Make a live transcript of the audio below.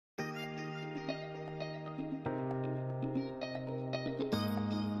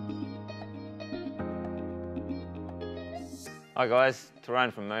Hi guys, Tyrone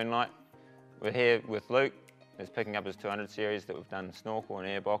from Moonlight. We're here with Luke, who's picking up his 200 series that we've done snorkel and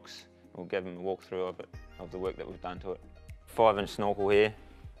airbox. We'll give him a walkthrough of it, of the work that we've done to it. 5-inch snorkel here,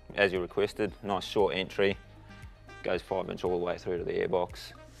 as you requested. Nice short entry, goes 5-inch all the way through to the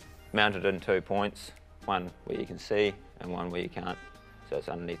airbox. Mounted in 2 points, one where you can see and one where you can't, so it's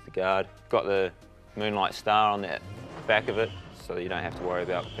underneath the guard. Got the Moonlight star on the back of it, so you don't have to worry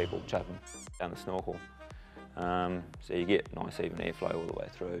about people chucking down the snorkel. So you get nice even airflow all the way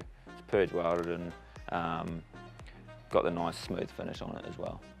through. It's purge welded and got the nice smooth finish on it as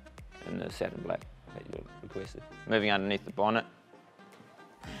well, in the satin black that you requested. Moving underneath the bonnet,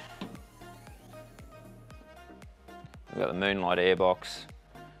 we've got the Moonlight airbox,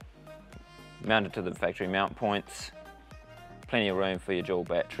 mounted to the factory mount points, plenty of room for your dual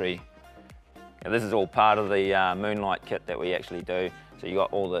battery. Now, this is all part of the Moonlight kit that we actually do. So you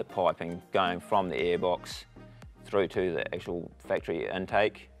got all the piping going from the airbox through to the actual factory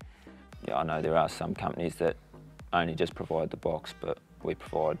intake. Yeah, I know there are some companies that only just provide the box, but we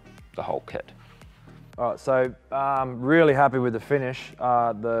provide the whole kit. All right, so really happy with the finish.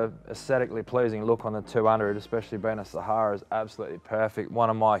 The aesthetically pleasing look on the 200, especially being a Sahara, is absolutely perfect.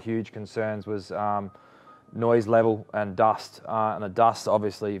 One of my huge concerns was noise level and dust. And the dust,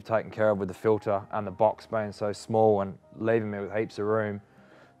 obviously, you've taken care of with the filter, and the box being so small and leaving me with heaps of room.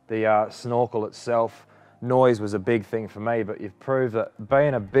 The snorkel itself, noise was a big thing for me, but you've proved that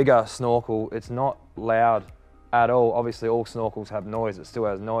being a bigger snorkel, it's not loud at all. Obviously, all snorkels have noise, it still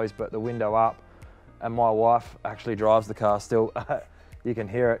has noise, but the window up, and my wife actually drives the car still, you can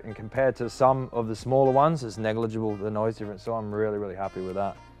hear it, and compared to some of the smaller ones, it's negligible, the noise difference, so I'm really, really happy with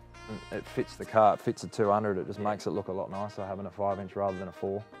that. It fits the car, it fits a 200, it just makes it look a lot nicer having a 5-inch rather than a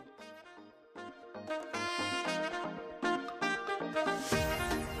 4.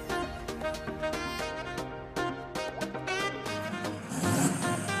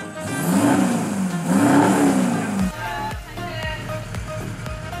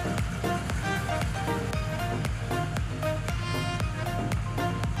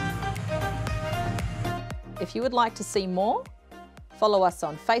 If you would like to see more, follow us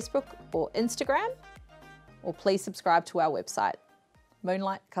on Facebook or Instagram, or please subscribe to our website,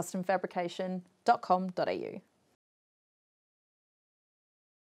 moonlightcustomfabrication.com.au.